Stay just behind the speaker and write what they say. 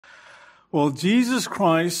Well, Jesus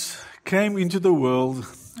Christ came into the world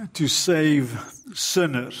to save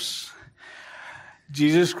sinners.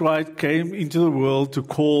 Jesus Christ came into the world to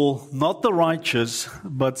call not the righteous,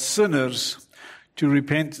 but sinners to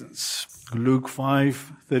repentance. Luke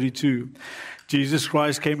 5:32. Jesus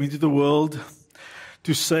Christ came into the world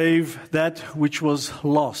to save that which was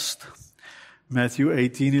lost. Matthew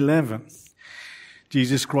 18:11.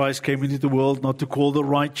 Jesus Christ came into the world not to call the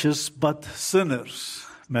righteous, but sinners.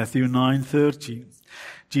 Matthew 9:13.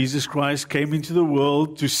 Jesus Christ came into the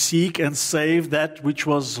world to seek and save that which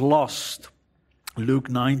was lost. Luke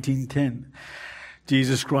 19:10.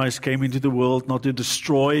 Jesus Christ came into the world not to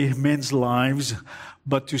destroy men's lives,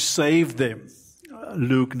 but to save them.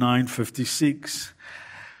 Luke 9:56.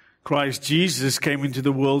 Christ Jesus came into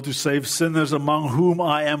the world to save sinners, among whom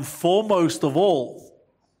I am foremost of all.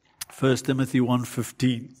 1 Timothy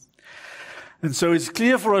 1:15. And so it's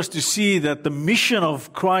clear for us to see that the mission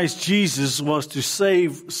of Christ Jesus was to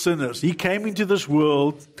save sinners. He came into this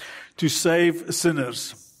world to save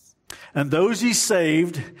sinners. And those he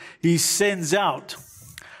saved, he sends out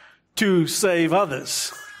to save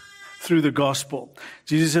others through the gospel.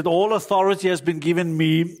 Jesus said, all authority has been given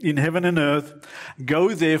me in heaven and earth.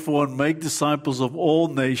 Go therefore and make disciples of all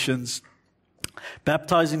nations,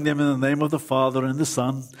 baptizing them in the name of the Father and the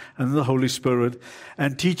Son and the Holy Spirit,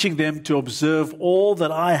 and teaching them to observe all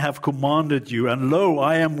that I have commanded you. And lo,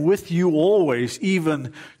 I am with you always,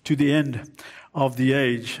 even to the end of the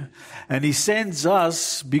age. And he sends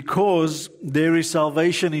us because there is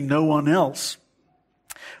salvation in no one else.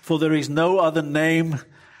 For there is no other name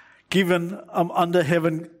given under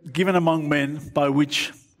heaven, given among men, by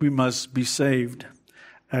which we must be saved.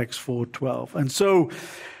 Acts 4:12. And so,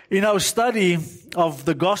 in our study of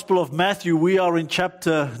the Gospel of Matthew, we are in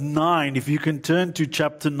chapter 9. If you can turn to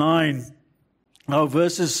chapter 9. Our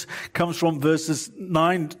verses comes from verses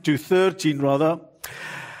 9 to 13, rather.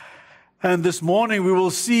 And this morning we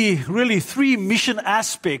will see really three mission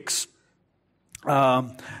aspects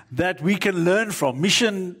that we can learn from.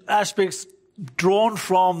 Mission aspects drawn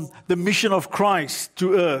from the mission of Christ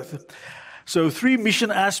to earth. So three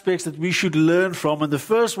mission aspects that we should learn from. And the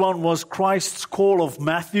first one was Christ's call of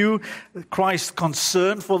Matthew, Christ's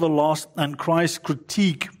concern for the lost, and Christ's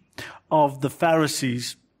critique of the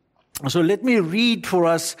Pharisees. So let me read for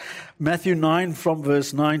us Matthew 9 from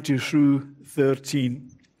verse 9 to through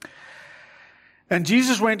 13. And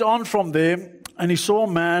Jesus went on from there, and he saw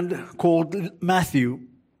a man called Matthew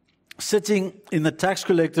sitting in the tax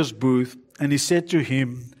collector's booth, and he said to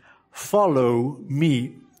him, "Follow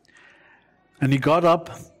me." And he got up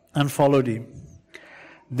and followed him.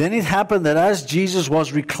 Then it happened that as Jesus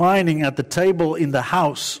was reclining at the table in the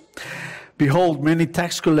house, behold, many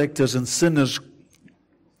tax collectors and sinners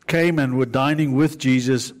came and were dining with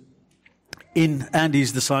Jesus and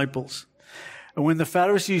his disciples. And when the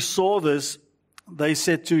Pharisees saw this, they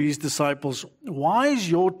said to his disciples, "Why is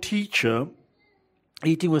your teacher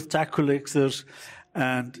eating with tax collectors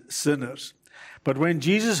and sinners?" But when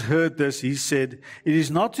Jesus heard this, he said, "It is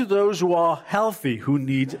not to those who are healthy who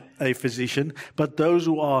need a physician, but those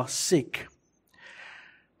who are sick.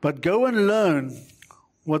 But go and learn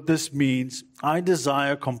what this means. I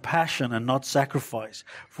desire compassion and not sacrifice,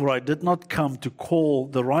 for I did not come to call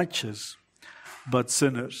the righteous, but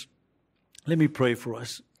sinners." Let me pray for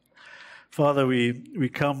us. Father, we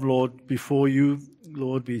come, Lord, before you.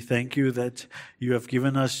 Lord, we thank you that you have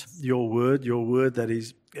given us your word that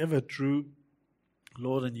is ever true.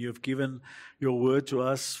 Lord, and you have given your word to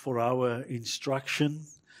us for our instruction,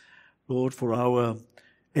 Lord, for our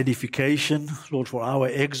edification, Lord, for our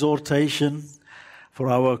exhortation, for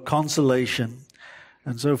our consolation.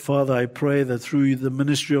 And so, Father, I pray that through the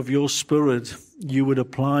ministry of your Spirit, you would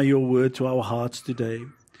apply your word to our hearts today.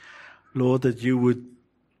 Lord, that you would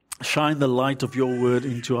shine the light of your word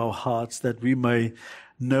into our hearts, that we may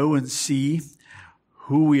know and see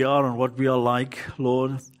who we are and what we are like,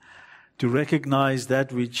 Lord, to recognize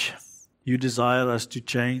that which you desire us to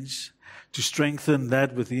change, to strengthen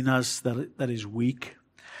that within us that is weak,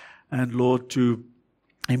 and Lord, to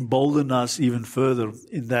embolden us even further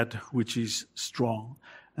in that which is strong.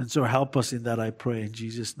 And so help us in that, I pray, in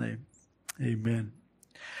Jesus' name. Amen.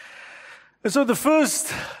 And so the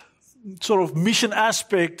first sort of mission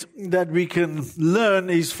aspect that we can learn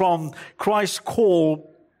is from Christ's call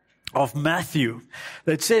of Matthew.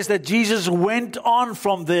 That says that Jesus went on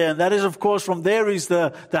from there. And that is, of course, from there is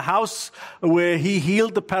the house where he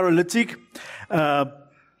healed the paralytic.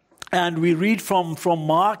 And we read from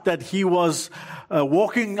Mark that he was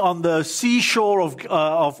walking on the seashore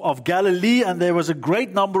of Galilee, and there was a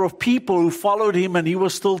great number of people who followed him, and he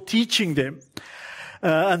was still teaching them.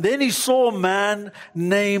 And then he saw a man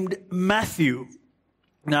named Matthew.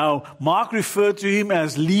 Now, Mark referred to him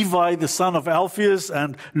as Levi, the son of Alphaeus,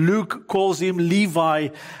 and Luke calls him Levi,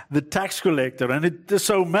 the tax collector. And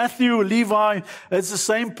so Matthew, Levi, it's the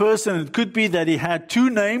same person. It could be that he had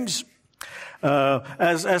two names.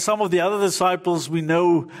 As some of the other disciples we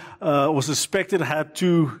know or suspected had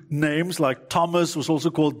two names, like Thomas was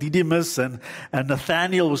also called Didymus, and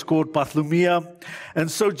Nathaniel was called Bartholomew.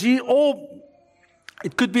 And so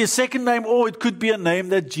it could be a second name, or it could be a name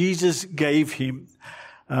that Jesus gave him.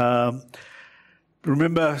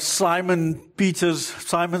 Remember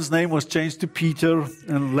Simon's name was changed to Peter,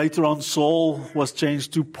 and later on Saul was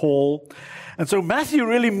changed to Paul. And so Matthew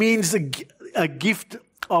really means a gift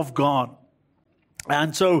of God.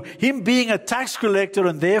 And so him being a tax collector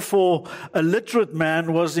and therefore a literate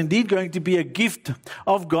man was indeed going to be a gift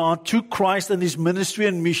of God to Christ and his ministry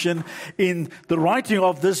and mission in the writing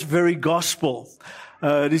of this very gospel.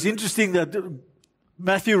 It is interesting that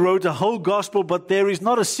Matthew wrote a whole gospel, but there is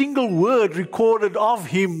not a single word recorded of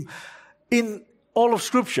him in all of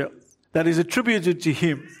Scripture that is attributed to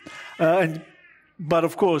him. But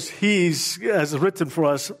of course, he has written for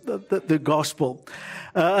us the gospel.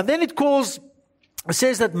 And then it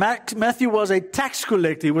says that Matthew was a tax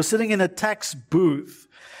collector. He was sitting in a tax booth.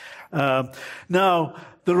 Now,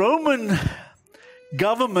 the Roman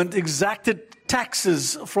government exacted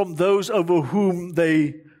taxes from those over whom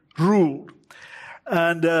they ruled.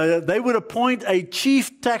 And they would appoint a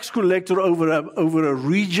chief tax collector over a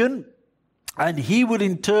region, and he would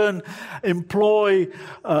in turn employ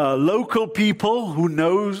local people who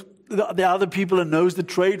knows the other people and knows the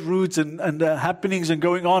trade routes and happenings and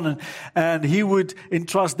going on, and he would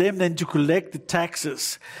entrust them then to collect the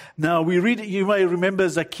taxes. Now you may remember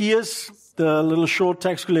Zacchaeus, the little short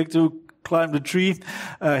tax collector who climbed a tree.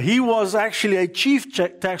 He was actually a chief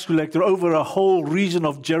tax collector over a whole region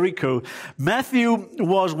of Jericho. Matthew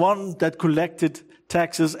was one that collected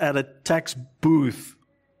taxes at a tax booth.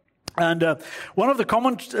 And one of the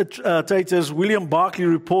commentators, William Barclay,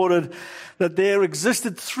 reported that there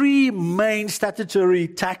existed three main statutory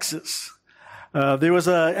taxes. There was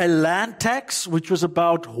a land tax, which was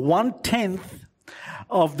about 1/10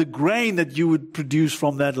 of the grain that you would produce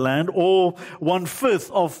from that land, or 1/5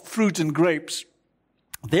 of fruit and grapes.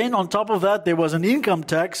 Then on top of that, there was an income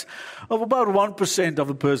tax of about 1% of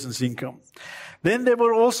a person's income. Then there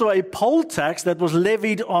were also a poll tax that was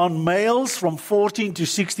levied on males from 14 to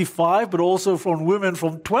 65, but also from women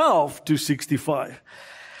from 12 to 65.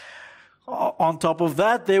 On top of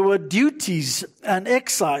that, there were duties and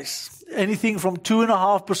excise, anything from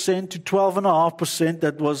 2.5% to 12.5%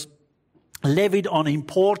 that was levied on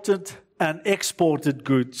imported and exported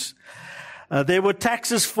goods. There were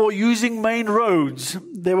taxes for using main roads.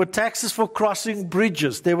 There were taxes for crossing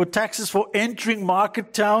bridges. There were taxes for entering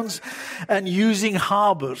market towns and using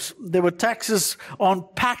harbors. There were taxes on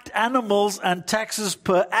packed animals and taxes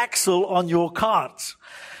per axle on your carts.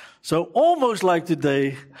 So almost like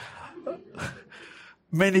today,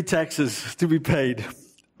 many taxes to be paid.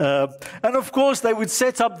 And of course, they would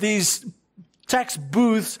set up these tax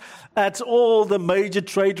booths at all the major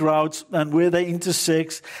trade routes and where they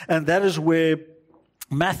intersect, and that is where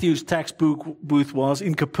Matthew's tax booth was,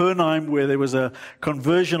 in Capernaum, where there was a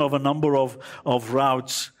conversion of a number of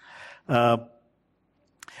routes. A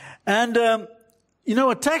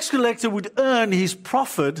tax collector would earn his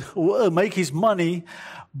profit or make his money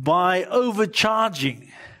by overcharging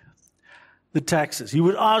the taxes. He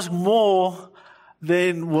would ask more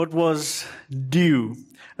than what was due.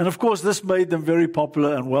 And of course, this made them very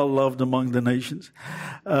popular and well loved among the nations.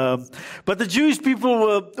 But the Jewish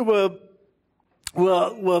people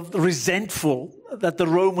were resentful that the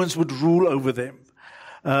Romans would rule over them.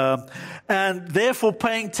 And therefore,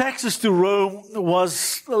 paying taxes to Rome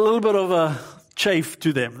was a little bit of a chafe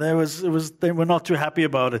to them. They were not too happy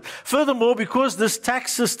about it. Furthermore, because this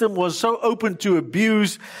tax system was so open to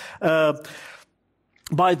abuse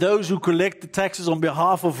by those who collect the taxes on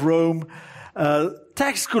behalf of Rome,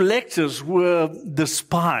 tax collectors were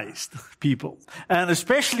despised people. And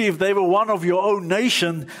especially if they were one of your own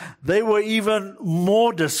nation, they were even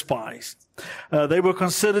more despised. They were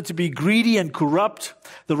considered to be greedy and corrupt.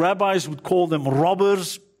 The rabbis would call them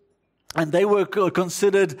robbers. And they were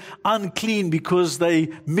considered unclean because they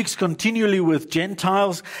mixed continually with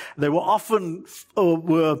Gentiles. They were often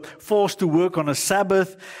were forced to work on a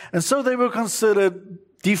Sabbath. And so they were considered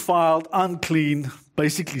defiled, unclean,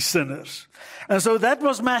 basically sinners. And so that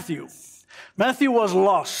was Matthew. Matthew was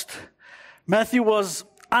lost. Matthew was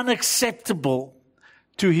unacceptable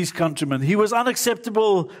to his countrymen. He was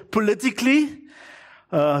unacceptable politically,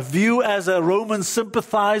 viewed as a Roman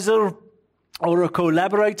sympathizer or a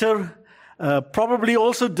collaborator, probably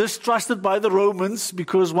also distrusted by the Romans,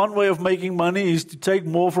 because one way of making money is to take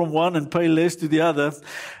more from one and pay less to the other.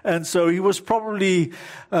 And so he was probably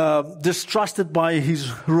distrusted by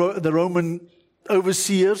the Roman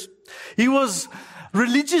overseers. He was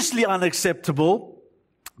religiously unacceptable,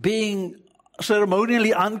 being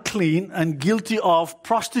ceremonially unclean and guilty of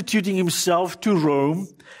prostituting himself to Rome.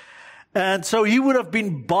 And so he would have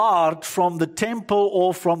been barred from the temple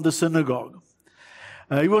or from the synagogue.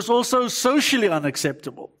 He was also socially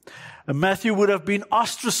unacceptable. Matthew would have been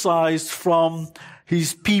ostracized from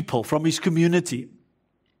his people, from his community.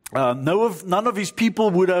 None of his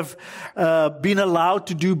people would have been allowed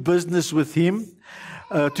to do business with him,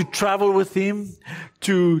 to travel with him,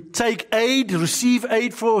 to take aid, receive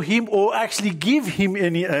aid for him, or actually give him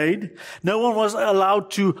any aid. No one was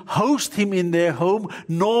allowed to host him in their home,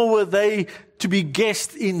 nor were they to be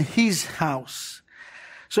guests in his house.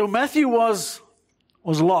 So Matthew was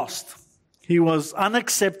lost. He was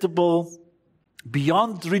unacceptable,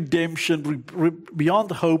 beyond redemption,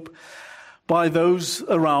 beyond hope by those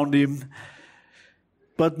around him,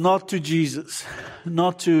 but not to Jesus,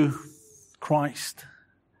 not to Christ.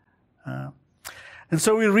 And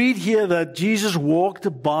so we read here that Jesus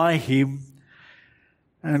walked by him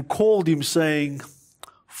and called him, saying,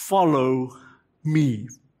 "Follow me.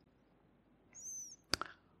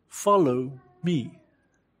 Follow me."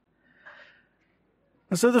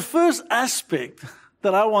 And so the first aspect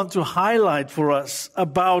that I want to highlight for us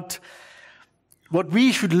about what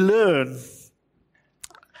we should learn,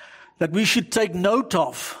 that we should take note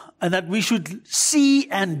of, and that we should see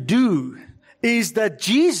and do, is that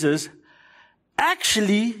Jesus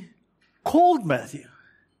actually called Matthew.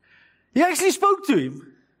 He actually spoke to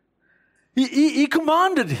him. He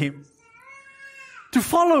commanded him to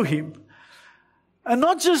follow him. And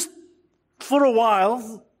not just for a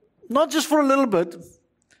while, not just for a little bit,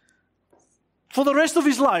 for the rest of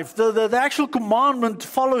his life. The actual commandment to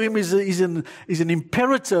follow him is an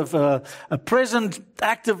imperative, a present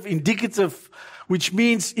active indicative, which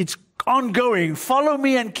means it's ongoing. Follow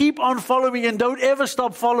me and keep on following me and don't ever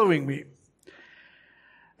stop following me.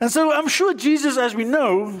 And so I'm sure Jesus, as we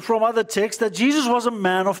know from other texts, that Jesus was a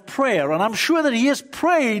man of prayer. And I'm sure that he has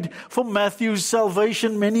prayed for Matthew's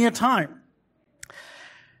salvation many a time.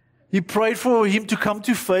 He prayed for him to come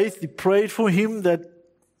to faith. He prayed for him that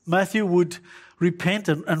Matthew would repent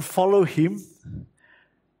and follow him.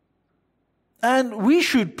 And we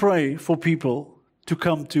should pray for people to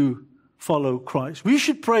come to follow Christ. We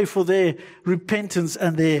should pray for their repentance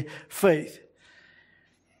and their faith.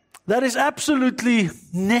 That is absolutely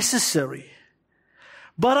necessary.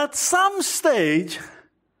 But at some stage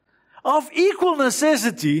of equal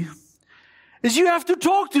necessity is you have to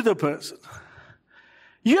talk to the person.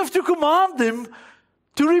 You have to command them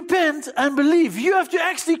to repent and believe. You have to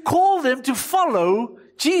actually call them to follow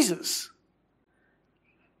Jesus.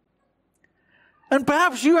 And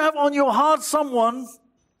perhaps you have on your heart someone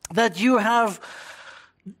that you have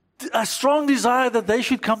a strong desire that they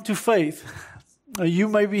should come to faith. You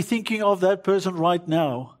may be thinking of that person right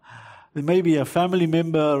now. There may be a family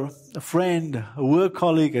member, a friend, a work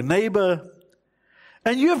colleague, a neighbor.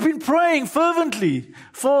 And you have been praying fervently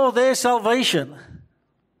for their salvation.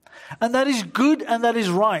 And that is good and that is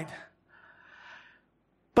right.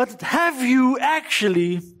 But have you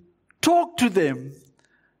actually talked to them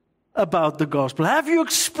about the gospel? Have you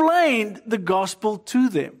explained the gospel to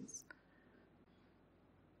them?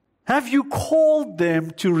 Have you called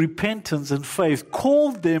them to repentance and faith?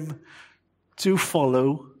 Called them to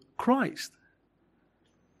follow Christ?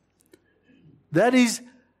 That is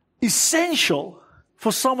essential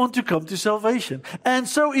for someone to come to salvation. And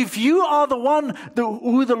so if you are the one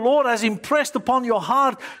who the Lord has impressed upon your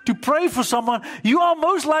heart to pray for someone, you are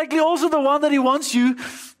most likely also the one that He wants you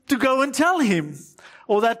to go and tell him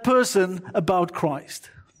or that person about Christ.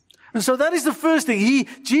 And so that is the first thing.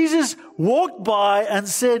 Jesus walked by and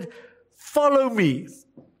said, "Follow me."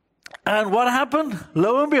 And what happened?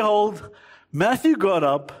 Lo and behold, Matthew got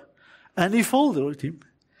up and he followed him.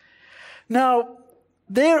 Now,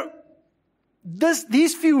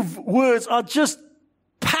 these few words are just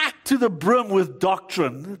packed to the brim with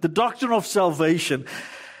doctrine, the doctrine of salvation.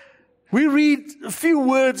 We read a few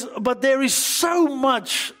words, but there is so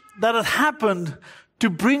much that had happened to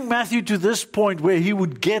bring Matthew to this point where he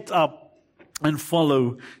would get up and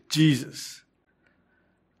follow Jesus.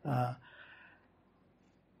 And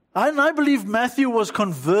I believe Matthew was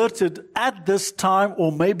converted at this time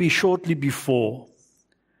or maybe shortly before.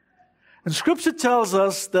 And Scripture tells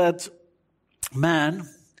us that man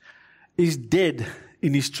is dead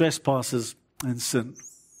in his trespasses and sin.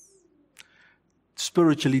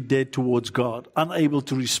 spiritually dead towards God, unable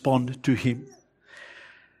to respond to Him.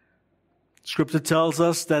 Scripture tells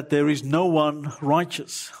us that there is no one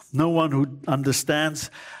righteous, no one who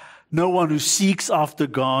understands, no one who seeks after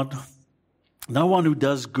God, no one who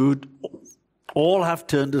does good. All have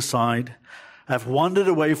turned aside, have wandered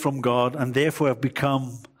away from God, and therefore have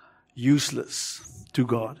become useless to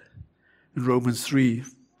God. In Romans 3,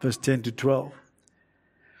 verse 10 to 12.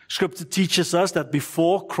 Scripture teaches us that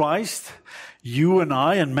before Christ, you and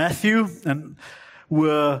I and Matthew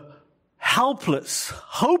were helpless,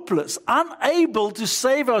 hopeless, unable to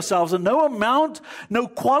save ourselves. And no amount, no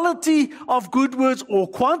quality of good words or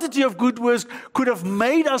quantity of good words could have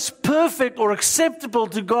made us perfect or acceptable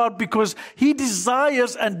to God, because He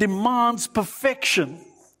desires and demands perfection.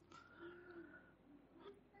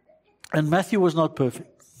 And Matthew was not perfect.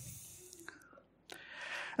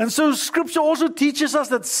 And so Scripture also teaches us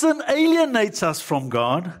that sin alienates us from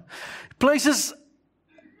God, places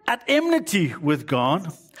at enmity with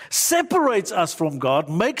God, separates us from God,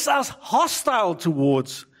 makes us hostile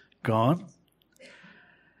towards God.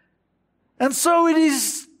 And so it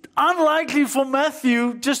is unlikely for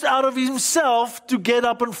Matthew, just out of himself, to get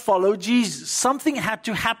up and follow Jesus. Something had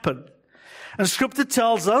to happen. And Scripture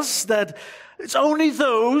tells us that it's only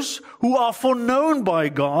those who are foreknown by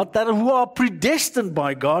God, that who are predestined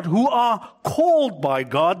by God, who are called by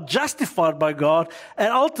God, justified by God, and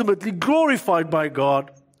ultimately glorified by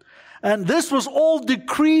God. And this was all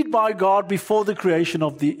decreed by God before the creation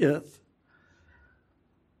of the earth.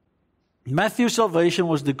 Matthew's salvation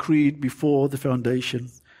was decreed before the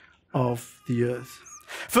foundation of the earth.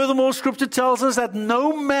 Furthermore, Scripture tells us that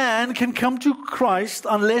no man can come to Christ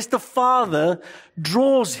unless the Father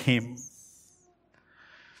draws him.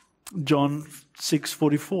 John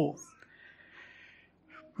 6:44.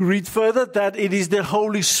 We read further that it is the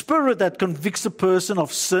Holy Spirit that convicts a person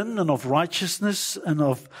of sin and of righteousness and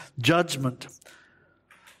of judgment.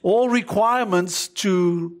 All requirements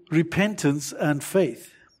to repentance and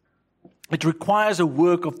faith. It requires a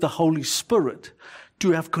work of the Holy Spirit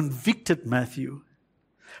to have convicted Matthew.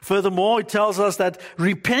 Furthermore, it tells us that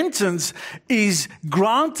repentance is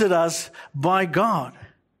granted us by God.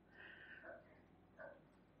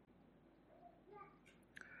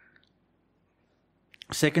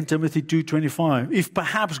 2 Timothy 2:25, if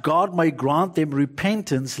perhaps God may grant them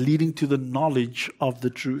repentance leading to the knowledge of the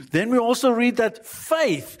truth. Then we also read that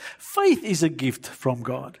faith is a gift from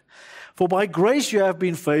God. For by grace you have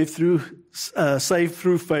been saved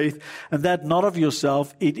through faith, and that not of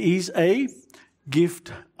yourself, it is a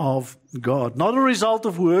gift of God, not a result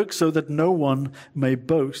of works, so that no one may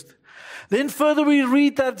boast. Then further we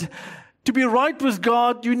read that to be right with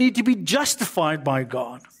God, you need to be justified by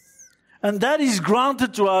God. And that is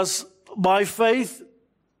granted to us by faith.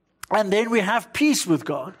 And then we have peace with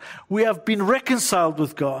God. We have been reconciled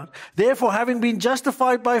with God. Therefore, having been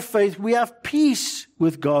justified by faith, we have peace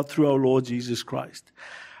with God through our Lord Jesus Christ.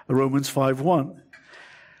 Romans 5:1.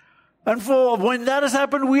 And for when that has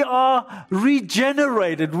happened, we are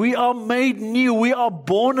regenerated. We are made new. We are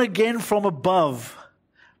born again from above.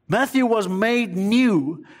 Matthew was made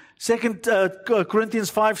new. 2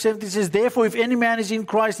 Corinthians 5:17 says, therefore, if any man is in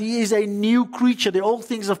Christ, he is a new creature. The old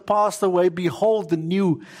things have passed away. Behold, the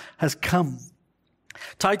new has come.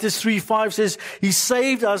 Titus 3:5 says, he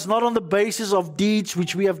saved us not on the basis of deeds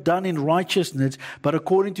which we have done in righteousness, but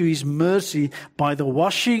according to his mercy by the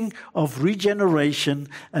washing of regeneration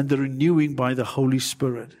and the renewing by the Holy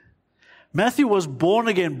Spirit. Matthew was born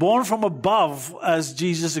again, born from above, as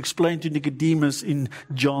Jesus explained to Nicodemus in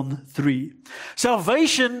John 3.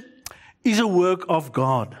 Salvation is a work of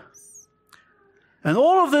God. And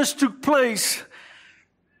all of this took place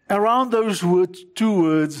around those two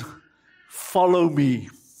words, follow me.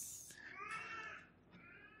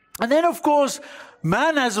 And then, of course,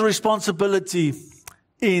 man has a responsibility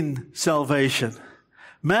in salvation.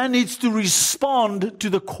 Man needs to respond to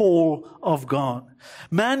the call of God.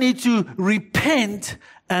 Man needs to repent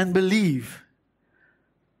and believe.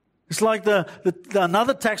 It's like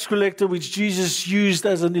another tax collector which Jesus used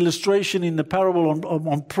as an illustration in the parable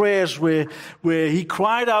on prayers where he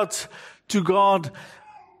cried out to God,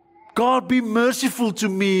 God, be merciful to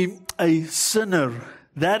me, a sinner.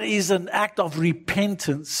 That is an act of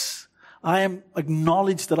repentance. I am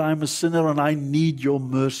acknowledged that I am a sinner and I need your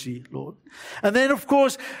mercy, Lord. And then, of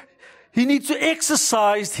course, he needs to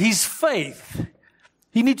exercise his faith.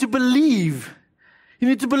 He needs to believe. You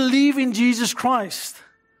need to believe in Jesus Christ.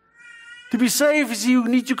 To be saved, you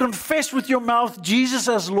need to confess with your mouth Jesus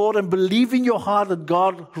as Lord and believe in your heart that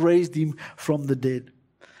God raised him from the dead.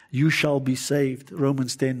 You shall be saved,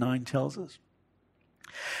 Romans 10:9 tells us.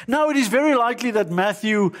 Now, it is very likely that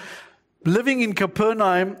Matthew living in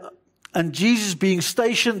Capernaum and Jesus being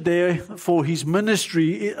stationed there for his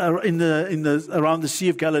ministry around the Sea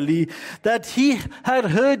of Galilee, that he had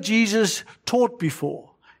heard Jesus taught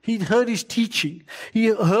before. He'd heard his teaching. He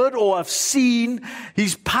heard or have seen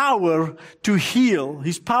his power to heal,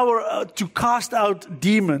 his power to cast out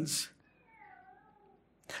demons.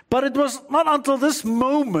 But it was not until this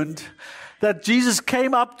moment that Jesus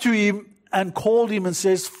came up to him and called him and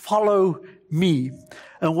says, "Follow me."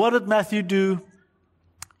 And what did Matthew do?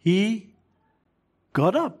 He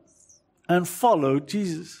got up and followed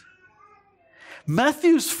Jesus.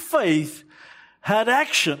 Matthew's faith had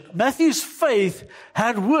action. Matthew's faith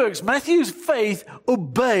had works. Matthew's faith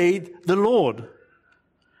obeyed the Lord.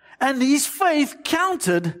 And his faith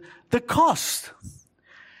counted the cost.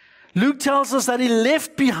 Luke tells us that he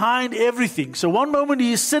left behind everything. So one moment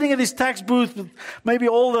he is sitting at his tax booth with maybe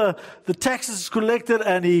all the taxes collected,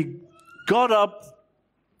 and he got up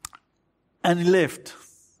and he left.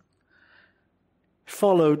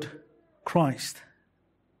 Followed Christ.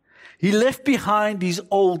 He left behind his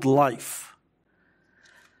old life.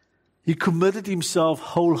 He committed himself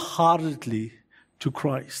wholeheartedly to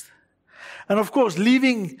Christ. And of course,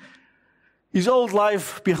 leaving his old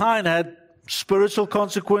life behind had spiritual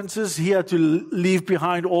consequences. He had to leave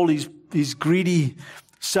behind all his greedy,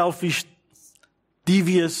 selfish,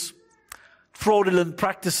 devious, fraudulent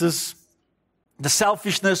practices. The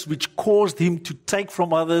selfishness which caused him to take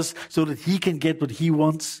from others so that he can get what he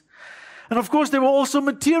wants. And of course, there were also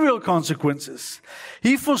material consequences.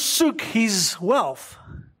 He forsook his wealth,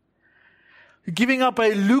 giving up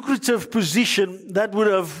a lucrative position that would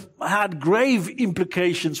have had grave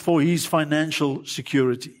implications for his financial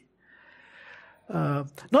security.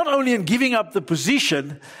 Not only in giving up the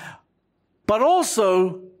position, but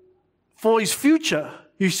also for his future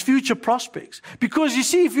prospects. Because you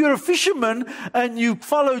see, if you're a fisherman and you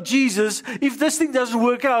follow Jesus, if this thing doesn't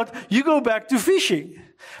work out, you go back to fishing.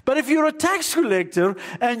 But if you're a tax collector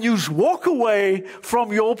and you walk away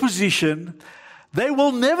from your position, they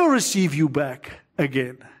will never receive you back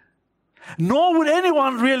again. Nor would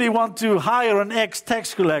anyone really want to hire an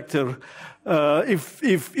ex-tax collector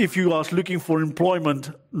if you are looking for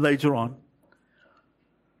employment later on.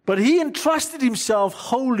 But he entrusted himself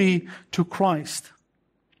wholly to Christ.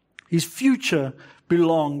 His future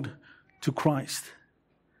belonged to Christ.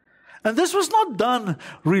 And this was not done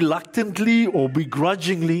reluctantly or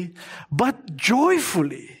begrudgingly, but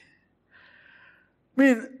joyfully. I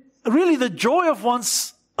mean, really the joy of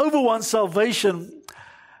one's salvation,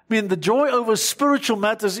 the joy over spiritual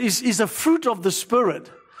matters is a fruit of the Spirit.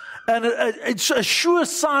 And it's a sure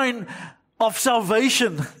sign of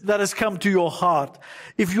salvation that has come to your heart.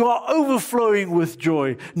 If you are overflowing with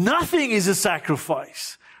joy, nothing is a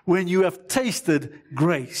sacrifice when you have tasted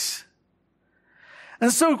grace.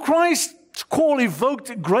 And so Christ's call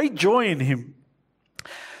evoked great joy in him.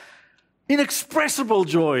 Inexpressible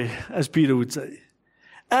joy, as Peter would say.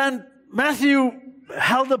 And Matthew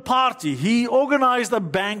held a party. He organized a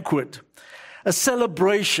banquet, a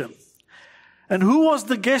celebration. And who was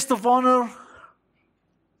the guest of honor?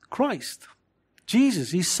 Christ.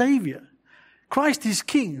 Jesus, his Savior. Christ, his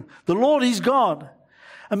King. The Lord, his God.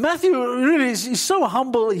 And Matthew really is so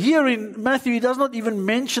humble. Here in Matthew, he does not even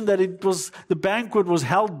mention that the banquet was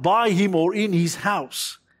held by him or in his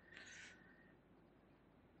house.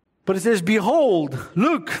 But it says, "Behold,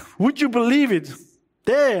 look, would you believe it?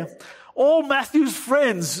 There, all Matthew's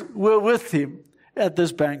friends were with him at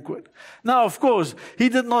this banquet." Now, of course, he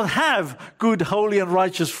did not have good, holy, and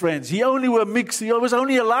righteous friends. He was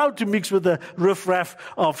only allowed to mix with the riffraff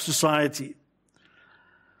of society.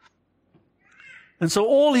 And so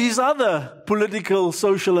all his other political,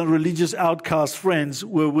 social, and religious outcast friends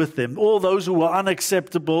were with him. All those who were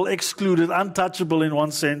unacceptable, excluded, untouchable in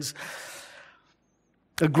one sense.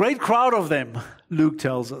 A great crowd of them, Luke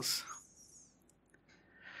tells us.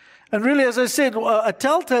 And really, as I said, a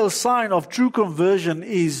telltale sign of true conversion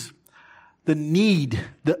is the need,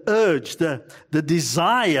 the urge, the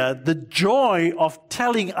desire, the joy of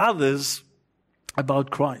telling others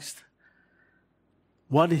about Christ.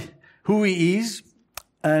 Who he is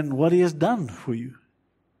and what he has done for you.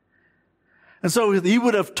 And so he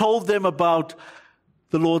would have told them about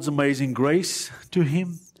the Lord's amazing grace to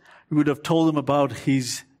him. He would have told them about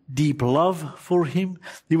his deep love for him.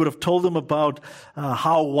 He would have told them about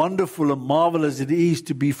how wonderful and marvelous it is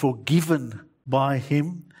to be forgiven by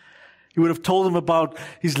him. He would have told them about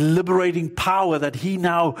his liberating power, that he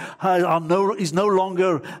now is no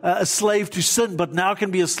longer a slave to sin, but now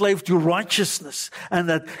can be a slave to righteousness. And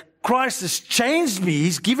that Christ has changed me.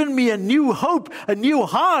 He's given me a new hope, a new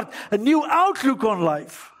heart, a new outlook on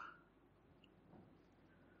life.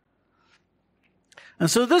 And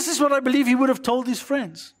so this is what I believe he would have told his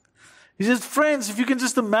friends. He says, friends, if you can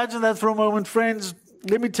just imagine that for a moment, friends,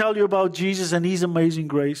 let me tell you about Jesus and his amazing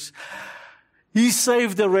grace. He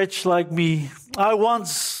saved a wretch like me. I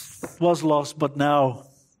once was lost, but now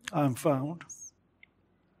I'm found.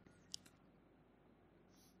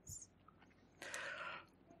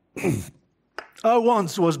 I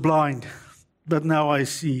once was blind, but now I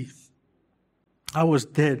see. I was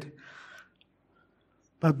dead,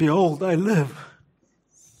 but behold, I live.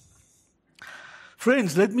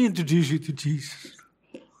 Friends, let me introduce you to Jesus.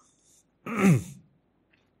 And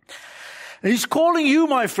he's calling you,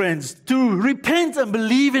 my friends, to repent and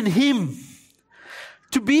believe in him,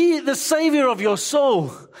 to be the Savior of your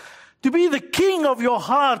soul, to be the King of your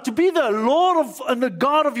heart, to be the Lord and the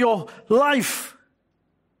God of your life.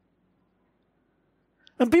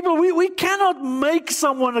 And people, we cannot make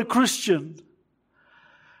someone a Christian.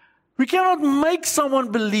 We cannot make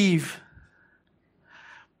someone believe.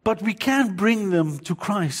 But we can bring them to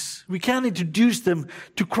Christ. We can introduce them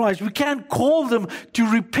to Christ. We can call them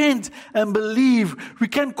to repent and believe. We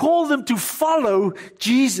can call them to follow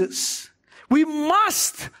Jesus. We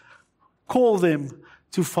must call them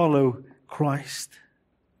to follow Christ.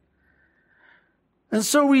 And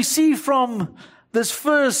so we see from this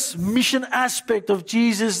first mission aspect of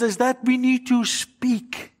Jesus is that we need to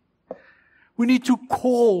speak. We need to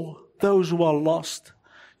call those who are lost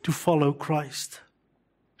to follow Christ.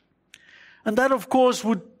 And that, of course,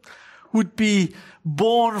 would be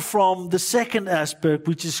born from the second aspect,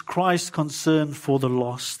 which is Christ's concern for the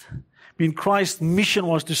lost. I mean, Christ's mission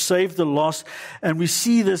was to save the lost, and we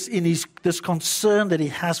see this in this concern that he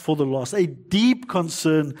has for the lost, a deep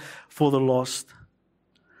concern for the lost.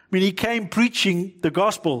 I mean, he came preaching the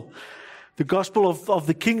gospel of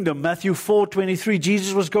the kingdom. Matthew 4:23,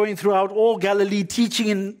 Jesus was going throughout all Galilee, teaching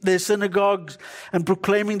in their synagogues and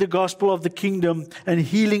proclaiming the gospel of the kingdom and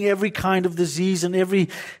healing every kind of disease and every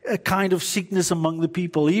kind of sickness among the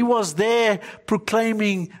people. He was there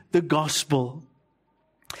proclaiming the gospel.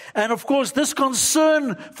 And of course, this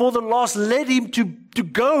concern for the lost led him to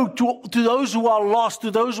go to those who are lost,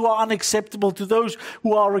 to those who are unacceptable, to those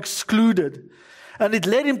who are excluded. And it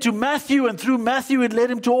led him to Matthew, and through Matthew, it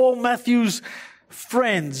led him to all Matthew's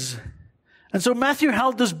friends. And so Matthew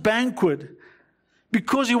held this banquet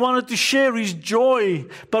because he wanted to share his joy,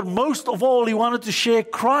 but most of all, he wanted to share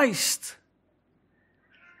Christ.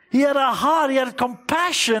 He had a heart, he had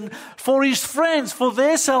compassion for his friends, for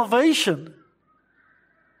their salvation,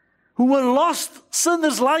 who were lost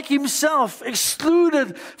sinners like himself,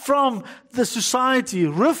 excluded from the society,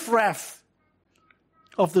 riffraff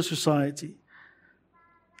of the society.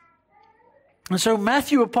 And so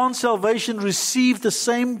Matthew, upon salvation, received the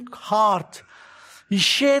same heart. He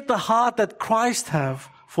shared the heart that Christ had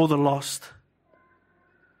for the lost.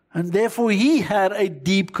 And therefore he had a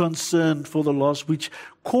deep concern for the lost, which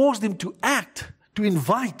caused him to act, to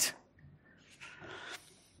invite.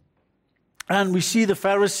 And we see the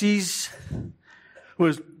Pharisees,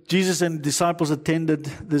 where Jesus and disciples attended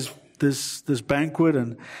this banquet,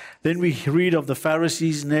 and then we read of the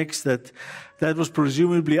Pharisees next, that was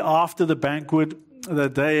presumably after the banquet,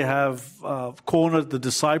 that they have cornered the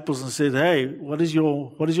disciples and said, "Hey, what is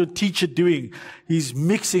your teacher doing? He's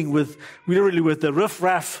mixing literally with the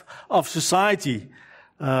riffraff of society."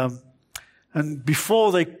 And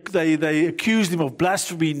before they accused him of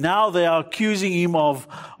blasphemy, now they are accusing him of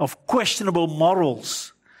questionable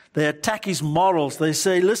morals. They attack his morals. They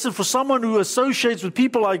say, listen, for someone who associates with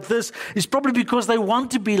people like this, it's probably because they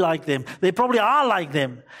want to be like them. They probably are like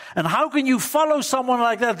them. And how can you follow someone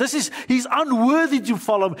like that? He's unworthy to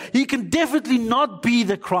follow. He can definitely not be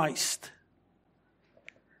the Christ.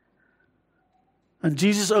 And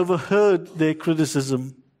Jesus overheard their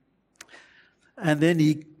criticism, and then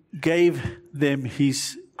he gave them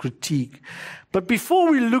his critique. But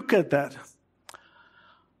before we look at that,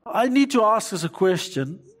 I need to ask us a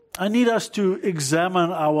question. I need us to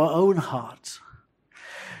examine our own hearts.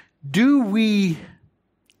 Do we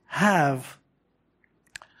have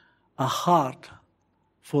a heart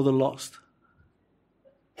for the lost?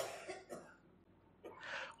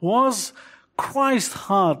 Was Christ's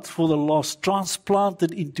heart for the lost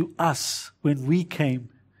transplanted into us when we came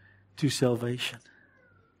to salvation?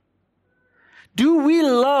 Do we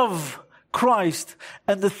love Christ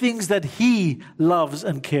and the things that he loves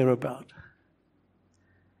and cares about?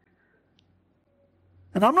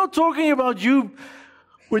 And I'm not talking about you,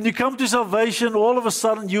 when you come to salvation, all of a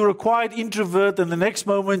sudden you're a quiet introvert, and the next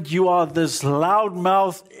moment you are this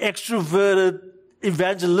loudmouth, extroverted,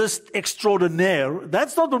 evangelist extraordinaire.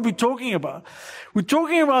 That's not what we're talking about. We're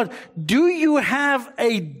talking about, do you have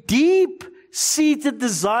a deep-seated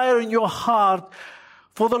desire in your heart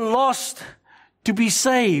for the lost to be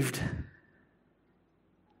saved?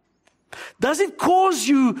 Does it cause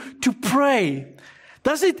you to pray?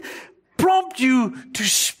 Does it prompt you to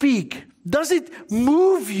speak? Does it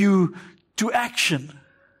move you to action?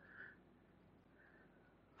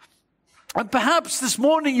 And perhaps this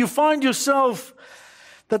morning you find yourself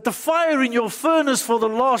that the fire in your furnace for the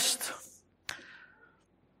lost,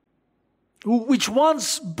 which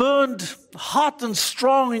once burned hot and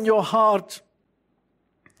strong in your heart,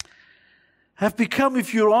 have become,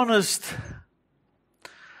 if you're honest,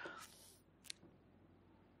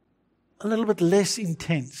 a little bit less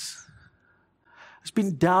intense. It's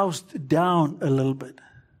been doused down a little bit.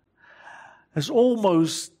 It's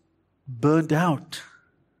almost burnt out.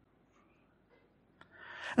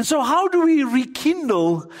 And so how do we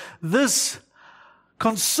rekindle this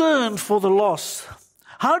concern for the lost?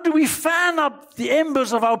 How do we fan up the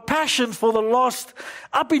embers of our passion for the lost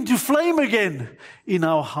up into flame again in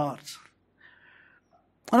our hearts?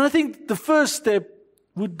 And I think the first step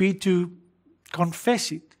would be to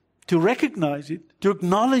confess it, to recognize it, to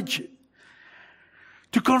acknowledge it,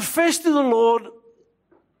 to confess to the Lord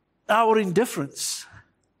our indifference.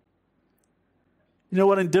 You know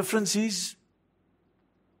what indifference is?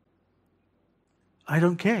 I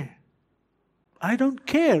don't care. I don't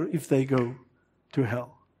care if they go to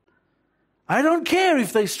hell. I don't care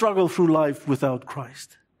if they struggle through life without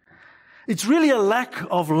Christ. It's really a lack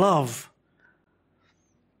of love.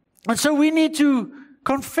 And so we need to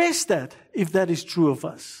confess that, if that is true of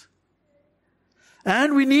us.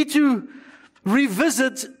 And we need to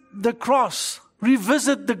revisit the cross,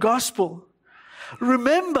 revisit the gospel.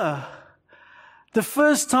 Remember the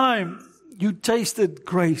first time you tasted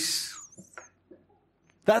grace.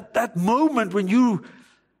 That moment when you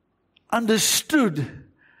understood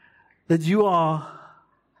that you are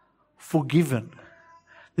forgiven,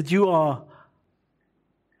 that you are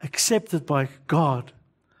accepted by God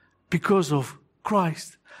because of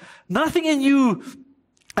Christ. Nothing in you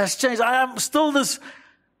has changed. I am still this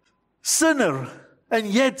sinner, and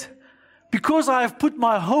yet, because I have put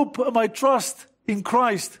my hope and my trust in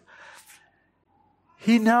Christ,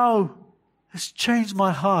 He now has changed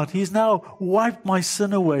my heart. He's now wiped my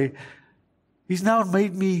sin away. He's now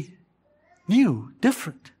made me new,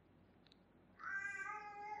 different.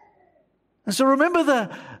 And so remember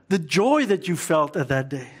the joy that you felt at that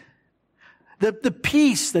day. The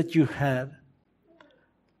peace that you had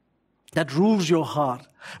that rules your heart.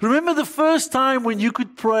 Remember the first time when you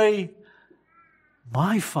could pray,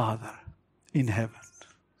 "My Father in heaven,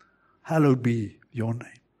 hallowed be your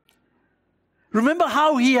name." Remember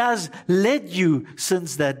how He has led you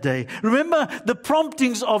since that day. Remember the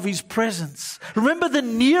promptings of His presence. Remember the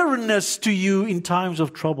nearness to you in times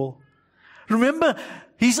of trouble. Remember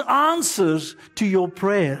His answers to your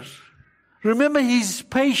prayers. Remember His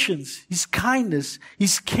patience, His kindness,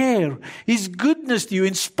 His care, His goodness to you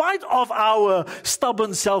in spite of our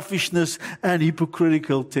stubborn selfishness and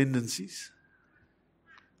hypocritical tendencies.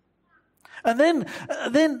 And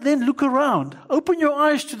then look around. Open your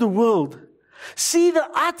eyes to the world. See the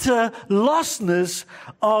utter lostness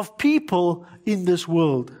of people in this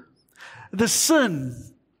world. The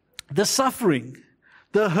sin, the suffering,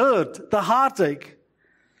 the hurt, the heartache.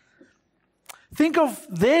 Think of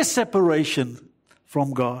their separation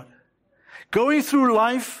from God. Going through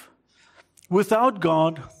life without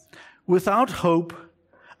God, without hope,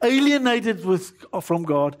 alienated from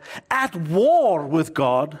God, at war with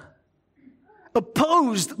God,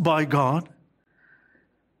 opposed by God.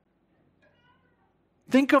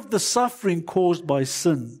 Think of the suffering caused by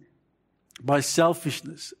sin, by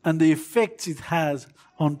selfishness, and the effects it has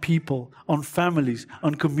on people, on families,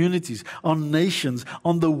 on communities, on nations,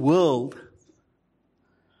 on the world.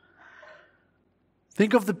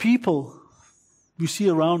 Think of the people you see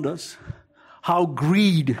around us, how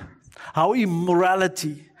greed, how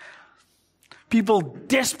immorality, people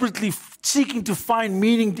desperately seeking to find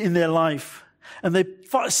meaning in their life, and they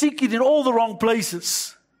seek it in all the wrong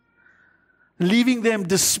places, leaving them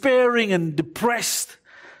despairing and depressed,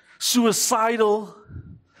 suicidal,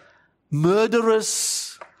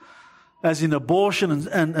 murderous, as in abortion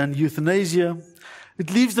and euthanasia.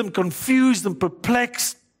 It leaves them confused and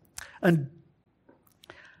perplexed and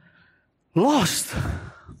lost.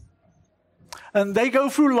 And they go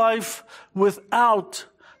through life without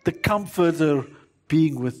the Comforter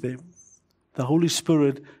being with them, the Holy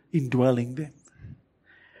Spirit indwelling them.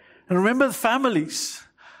 And remember the families,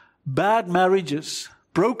 bad marriages,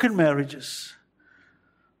 broken marriages,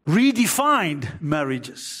 redefined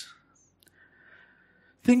marriages.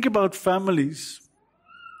 Think about families,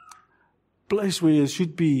 place where there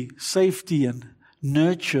should be safety and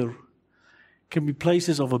nurture, can be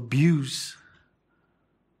places of abuse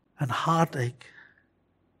and heartache.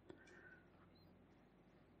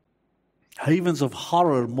 Havens of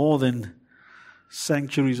horror more than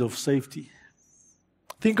sanctuaries of safety.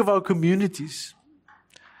 Think of our communities.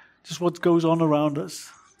 Just what goes on around us.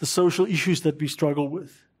 The social issues that we struggle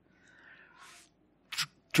with.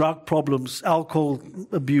 Drug problems, alcohol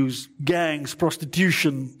abuse, gangs,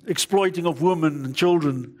 prostitution, exploiting of women and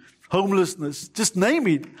children, homelessness, just name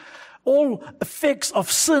it. All effects of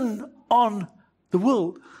sin on the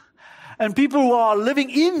world. And people who are living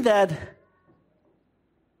in that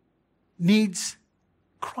needs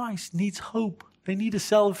Christ, needs hope. They need a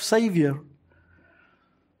self-savior.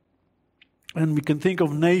 And we can think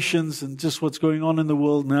of nations and just what's going on in the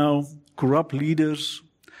world now. Corrupt leaders,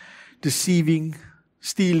 deceiving,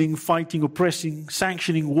 stealing, fighting, oppressing,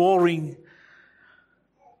 sanctioning, warring.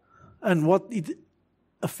 And what it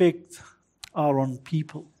affects are on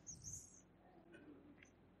people.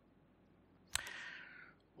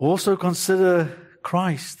 Also consider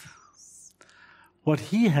Christ. What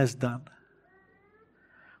He has done.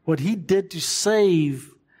 What He did to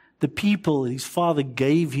save the people His Father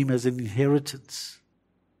gave Him as an inheritance.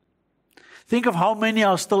 Think of how many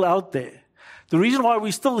are still out there. The reason why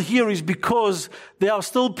we're still here is because there are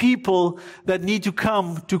still people that need to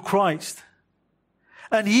come to Christ.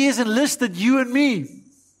 And He has enlisted you and me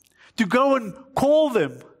to go and call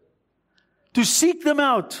them, to seek them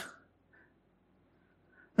out.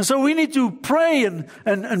 And so we need to pray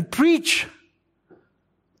and preach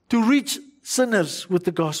to reach sinners with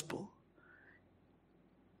the gospel.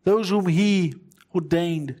 Those whom He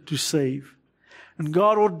ordained to save. And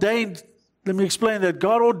God ordained, let me explain that.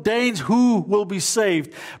 God ordains who will be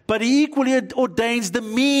saved. But He equally ordains the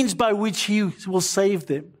means by which He will save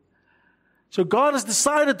them. So God has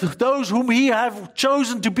decided those whom He have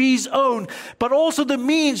chosen to be His own, but also the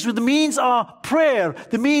means. The means are prayer.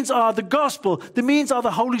 The means are the gospel. The means are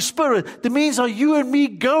the Holy Spirit. The means are you and me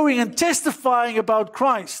going and testifying about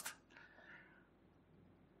Christ.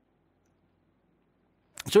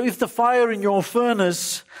 So if the fire in your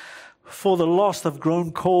furnace for the lost have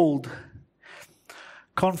grown cold,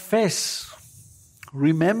 confess,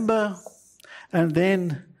 remember, and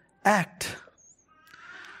then act.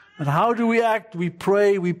 And how do we act? We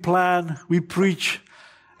pray, we plan, we preach,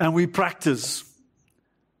 and we practice.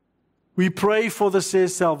 We pray for the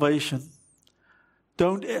said salvation.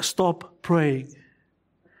 Don't stop praying.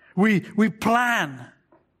 We plan.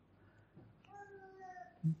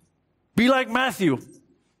 Be like Matthew.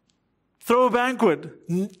 Throw a banquet.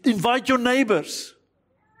 Invite your neighbors.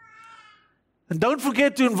 And don't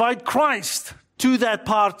forget to invite Christ to that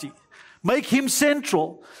party. Make Him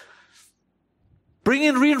central. Bring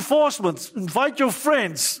in reinforcements. Invite your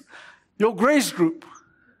friends, your grace group.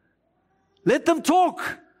 Let them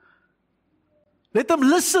talk. Let them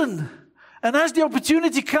listen. And as the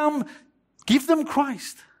opportunity comes, give them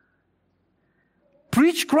Christ.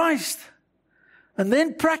 Preach Christ. And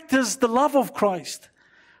then practice the love of Christ.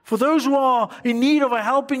 For those who are in need of a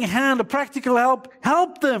helping hand, a practical help,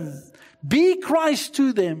 help them. Be Christ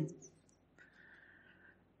to them.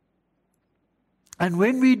 And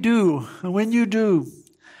when we do, and when you do,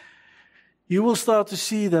 you will start to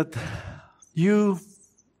see that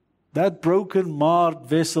that broken, marred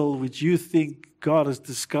vessel which you think God has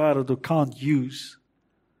discarded or can't use,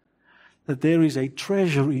 that there is a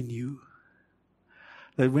treasure in you.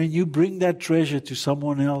 That when you bring that treasure to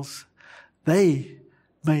someone else, they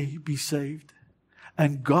may be saved.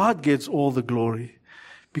 And God gets all the glory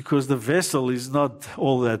because the vessel is not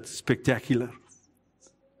all that spectacular.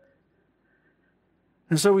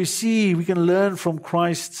 And so we can learn from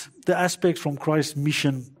Christ, the aspects from Christ's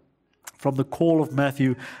mission, from the call of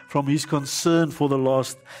Matthew, from His concern for the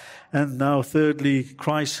lost. And now thirdly,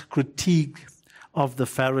 Christ's critique of the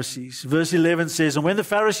Pharisees. Verse 11 says, and when the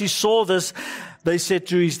Pharisees saw this, they said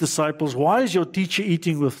to His disciples, why is your teacher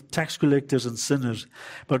eating with tax collectors and sinners?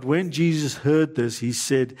 But when Jesus heard this, He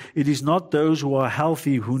said, it is not those who are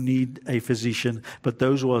healthy who need a physician, but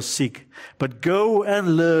those who are sick. But go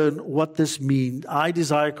and learn what this means. I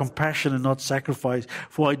desire compassion and not sacrifice,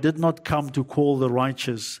 for I did not come to call the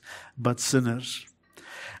righteous, but sinners.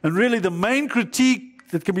 And really the main critique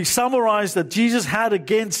that can be summarized that Jesus had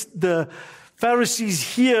against the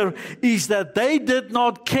Pharisees here is that they did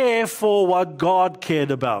not care for what God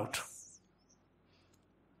cared about.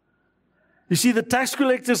 You see, the tax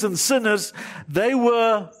collectors and sinners, they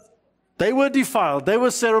were defiled. They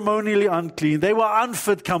were ceremonially unclean. They were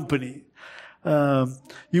unfit company.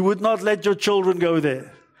 You would not let your children go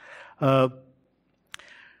there.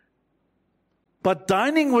 But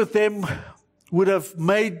dining with them would have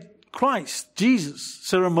made Christ, Jesus,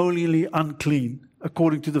 ceremonially unclean,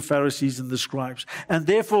 according to the Pharisees and the scribes. And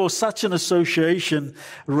therefore, such an association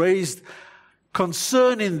raised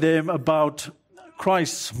concern in them about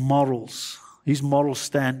Christ's morals, his moral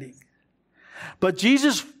standing. But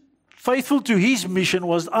Jesus, faithful to his mission,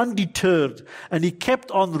 was undeterred, and he kept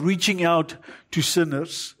on reaching out to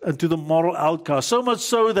sinners and to the moral outcast. So much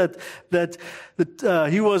so that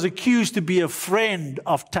he was accused to be a friend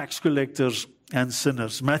of tax collectors and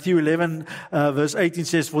sinners. Matthew 11, verse 18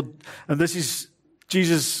 says, and this is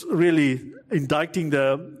Jesus really indicting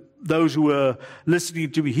those who were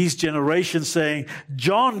listening to his generation, saying,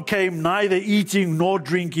 John came neither eating nor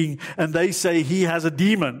drinking, and they say he has a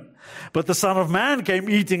demon. But the Son of Man came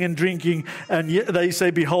eating and drinking, and they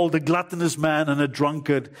say, behold, a gluttonous man and a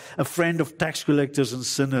drunkard, a friend of tax collectors and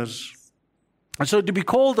sinners. And so to be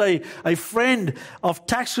called a friend of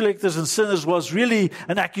tax collectors and sinners was really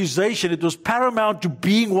an accusation. It was paramount to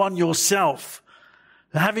being one yourself,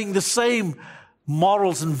 having the same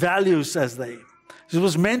morals and values as they. It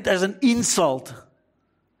was meant as an insult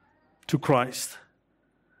to Christ,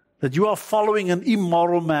 that you are following an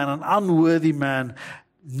immoral man, an unworthy man,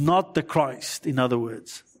 not the Christ, in other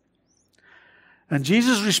words. And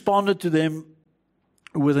Jesus responded to them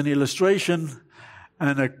with an illustration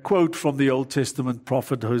and a quote from the Old Testament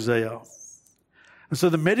prophet Hosea. And so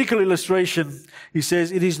the medical illustration, he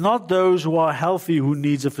says, it is not those who are healthy who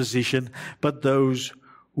needs a physician, but those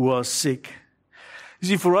who are sick. You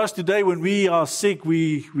see, for us today, when we are sick,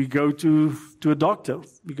 we go to a doctor.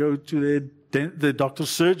 We go to the doctor's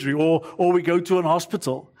surgery, or we go to an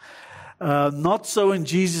hospital. Not so in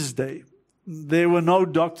Jesus' day. There were no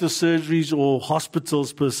doctor surgeries or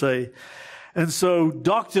hospitals per se. And so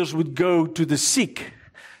doctors would go to the sick.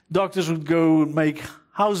 Doctors would go and make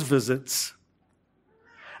house visits.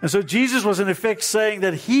 And so Jesus was in effect saying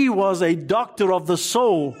that he was a doctor of the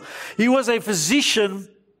soul. He was a physician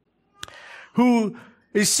who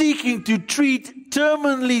is seeking to treat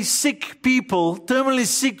terminally sick people, terminally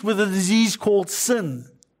sick with a disease called sin.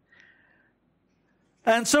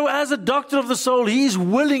 And so as a doctor of the soul, he is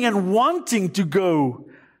willing and wanting to go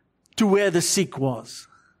to where the sick was.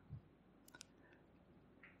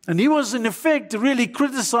 And he was in effect really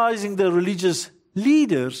criticizing the religious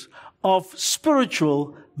leaders of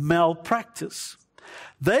spiritual malpractice.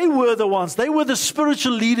 They were the ones, they were the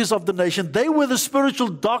spiritual leaders of the nation. They were the spiritual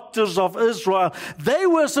doctors of Israel. They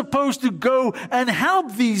were supposed to go and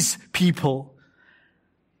help these people,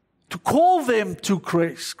 to call them to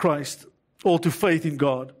Christ or to faith in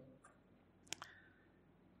God.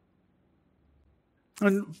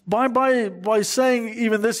 And by saying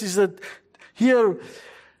even this is that here,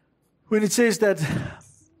 when it says that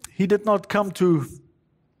he did not come to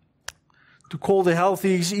call the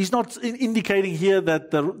healthy, he's not indicating here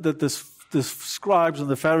that the scribes and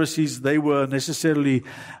the Pharisees, they were necessarily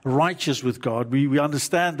righteous with God. We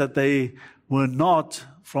understand that they were not.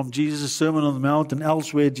 From Jesus' Sermon on the Mount and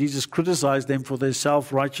elsewhere, Jesus criticized them for their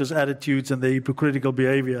self-righteous attitudes and their hypocritical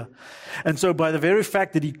behavior. And so by the very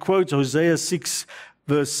fact that he quotes Hosea 6,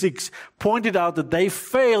 verse 6, pointed out that they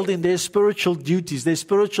failed in their spiritual duties, their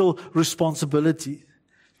spiritual responsibility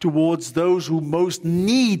towards those who most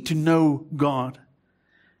need to know God.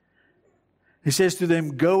 He says to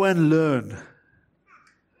them, go and learn.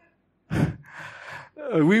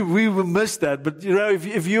 We will miss that, but you know,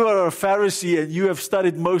 if you are a Pharisee and you have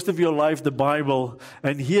studied most of your life the Bible,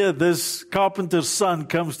 and here this carpenter's son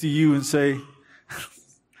comes to you and say,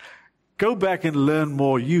 go back and learn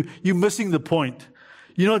more. You're missing the point.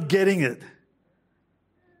 You're not getting it.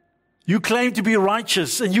 You claim to be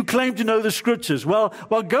righteous and you claim to know the scriptures. Well,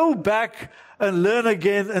 go back and learn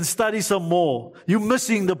again and study some more. You're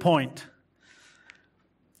missing the point.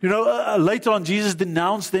 You know, later on, Jesus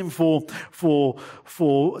denounced them for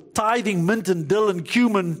tithing mint and dill and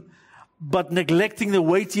cumin, but neglecting the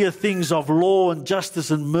weightier things of law and justice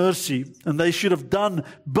and mercy. And they should have done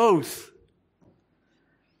both,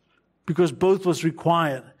 because both was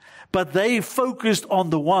required. But they focused on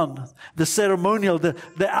the one, the ceremonial, the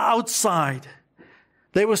outside.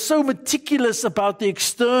 They were so meticulous about the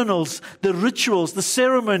externals, the rituals, the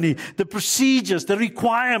ceremony, the procedures, the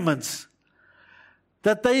requirements,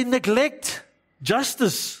 that they neglect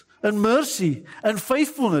justice and mercy and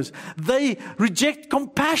faithfulness. They reject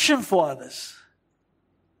compassion for others,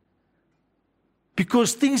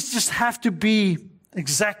 because things just have to be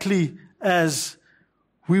exactly as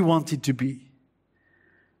we want it to be.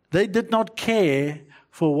 They did not care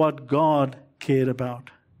for what God cared about.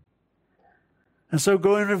 And so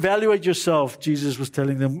go and evaluate yourself, Jesus was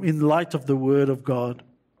telling them, in light of the Word of God.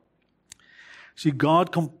 See, God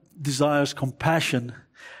desires compassion,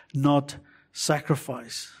 not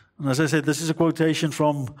sacrifice. And as I said, this is a quotation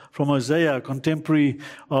from Hosea, a contemporary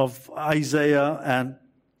of Isaiah and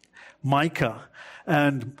Micah.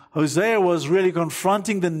 And Hosea was really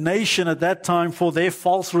confronting the nation at that time for their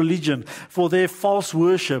false religion, for their false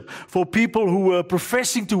worship, for people who were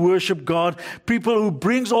professing to worship God, people who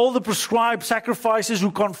brings all the prescribed sacrifices,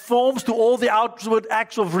 who conforms to all the outward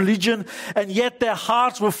acts of religion, and yet their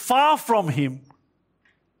hearts were far from Him.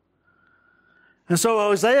 And so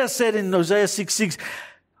Hosea said in Hosea 6:6,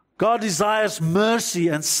 God desires mercy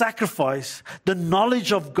and sacrifice, the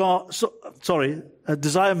knowledge of God,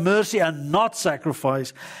 desire mercy and not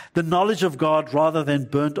sacrifice, the knowledge of God rather than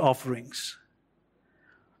burnt offerings.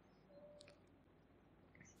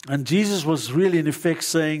 And Jesus was really in effect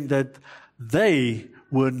saying that they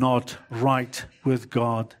were not right with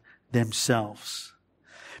God themselves.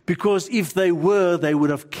 Because if they were, they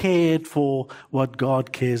would have cared for what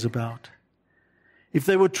God cares about. If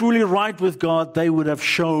they were truly right with God, they would have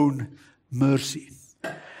shown mercy.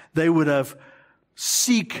 They would have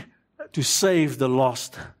seek to save the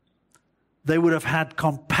lost. They would have had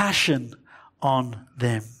compassion on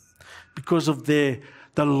them because of the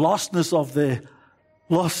lostness of their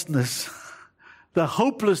lostness, the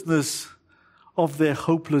hopelessness of their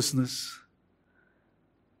hopelessness.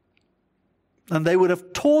 And they would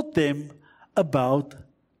have taught them about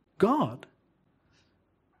God.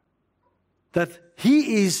 That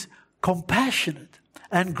He is compassionate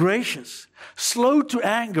and gracious, slow to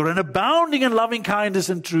anger and abounding in loving kindness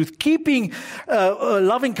and truth, keeping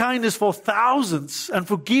loving kindness for thousands and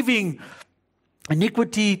forgiving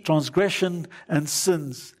iniquity, transgression, and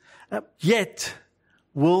sins, yet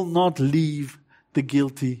will not leave the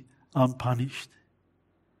guilty unpunished.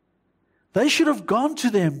 They should have gone to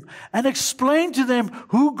them and explained to them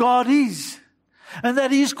who God is, and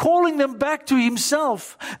that He is calling them back to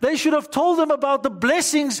Himself. They should have told them about the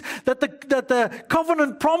blessings that the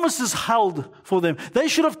covenant promises held for them. They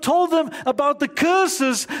should have told them about the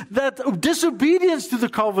curses that disobedience to the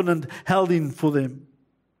covenant held in for them.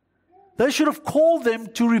 They should have called them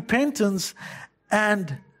to repentance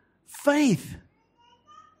and faith.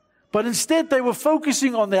 But instead they were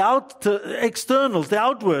focusing on the externals, the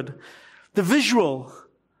outward, the visual,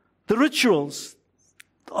 the rituals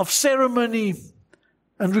of ceremony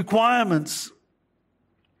and requirements.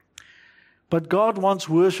 But God wants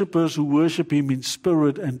worshippers who worship Him in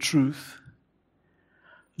spirit and truth,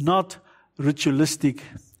 not ritualistic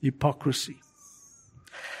hypocrisy.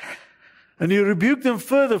 And He rebuked them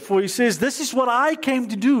further, for He says, this is what I came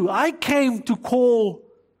to do. I came to call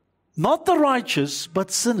not the righteous,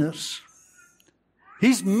 but sinners.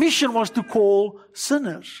 His mission was to call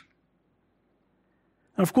sinners.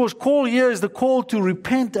 And of course, call here is the call to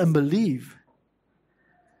repent and believe.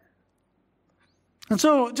 And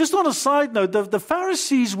so, just on a side note, the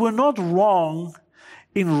Pharisees were not wrong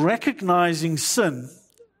in recognizing sin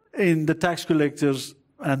in the tax collectors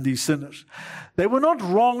and the sinners. They were not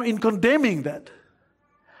wrong in condemning that.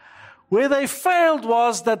 Where they failed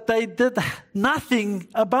was that they did nothing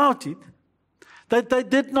about it. That they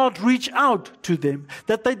did not reach out to them.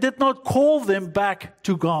 That they did not call them back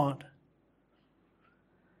to God.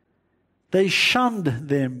 They shunned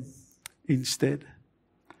them instead.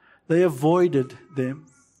 They avoided them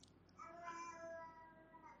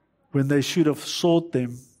when they should have sought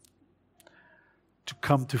them to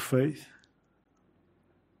come to faith.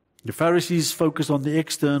 The Pharisees focused on the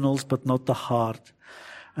externals but not the heart.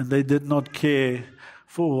 And they did not care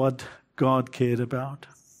for what God cared about.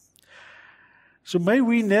 So may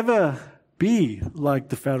we never be like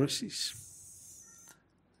the Pharisees.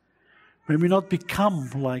 May we not become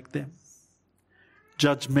like them.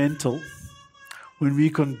 Judgmental. When we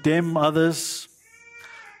condemn others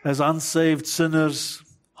as unsaved sinners,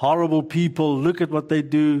 horrible people, look at what they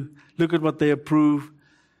do, look at what they approve,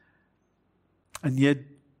 and yet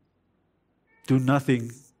do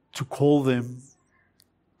nothing to call them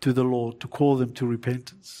to the Lord, to call them to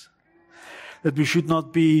repentance. That we should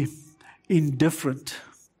not be indifferent,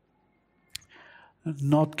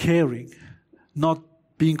 not caring, not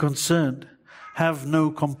being concerned, have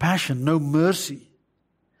no compassion, no mercy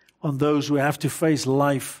on those who have to face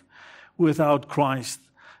life without Christ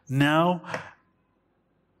now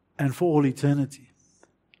and for all eternity.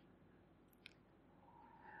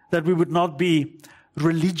 That we would not be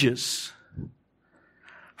religious,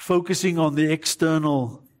 focusing on the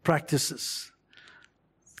external practices,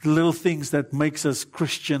 the little things that makes us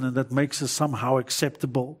Christian and that makes us somehow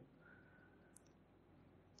acceptable.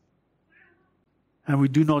 And we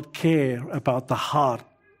do not care about the heart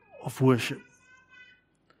of worship.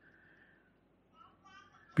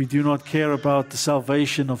 We do not care about the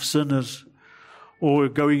salvation of sinners or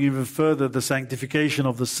going even further, the sanctification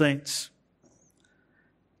of the saints.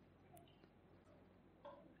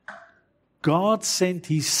 God sent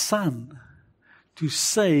His Son to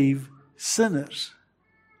save sinners.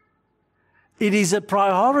 It is a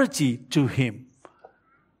priority to Him.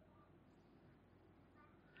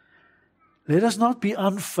 Let us not be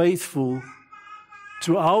unfaithful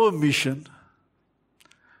to our mission,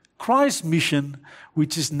 Christ's mission,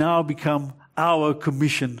 which has now become our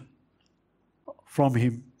commission from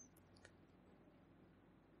Him.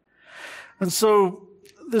 And so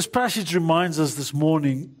this passage reminds us this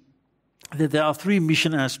morning that there are three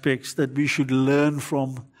mission aspects that we should learn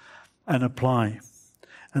from and apply.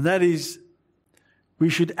 And that is, we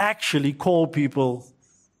should actually call people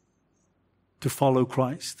to follow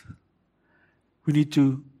Christ. We need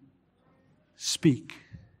to speak.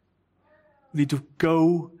 We need to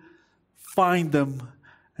go find them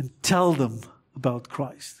and tell them about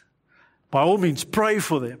Christ. By all means, pray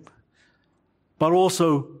for them, but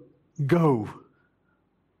also go.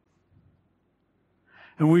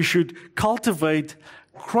 And we should cultivate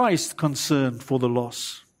Christ's concern for the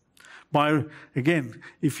lost. By, again,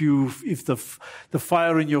 if the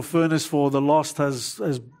fire in your furnace for the lost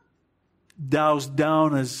has doused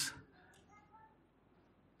down, has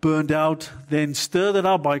burned out, then stir that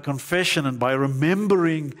up by confession and by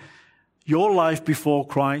remembering your life before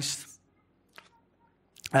Christ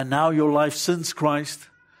and now your life since Christ,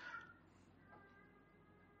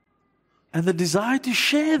 and the desire to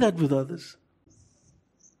share that with others.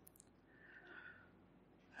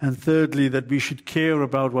 And thirdly, that we should care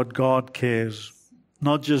about what God cares,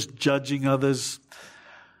 not just judging others,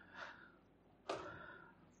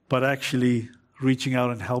 but actually reaching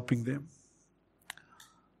out and helping them.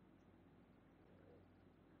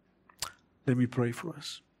 Let me pray for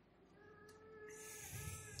us.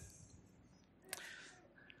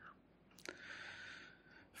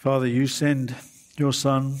 Father, you send your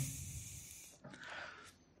Son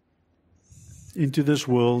into this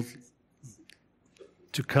world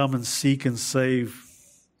to come and seek and save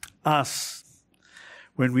us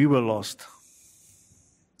when we were lost.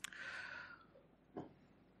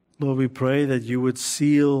 Lord, we pray that you would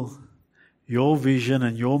seal your vision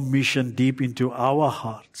and your mission deep into our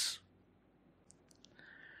hearts.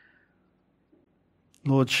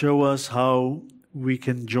 Lord, show us how we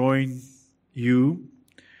can join you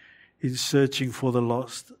in searching for the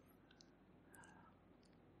lost.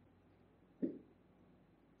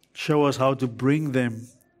 Show us how to bring them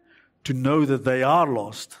to know that they are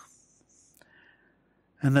lost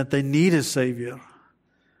and that they need a Savior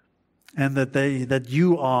and that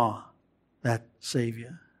you are that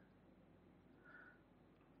Savior.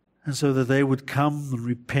 And so that they would come and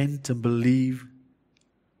repent and believe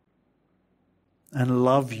and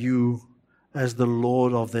love you as the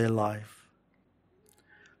Lord of their life.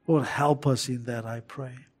 Lord, help us in that, I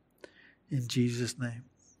pray. In Jesus' name,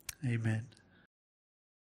 amen.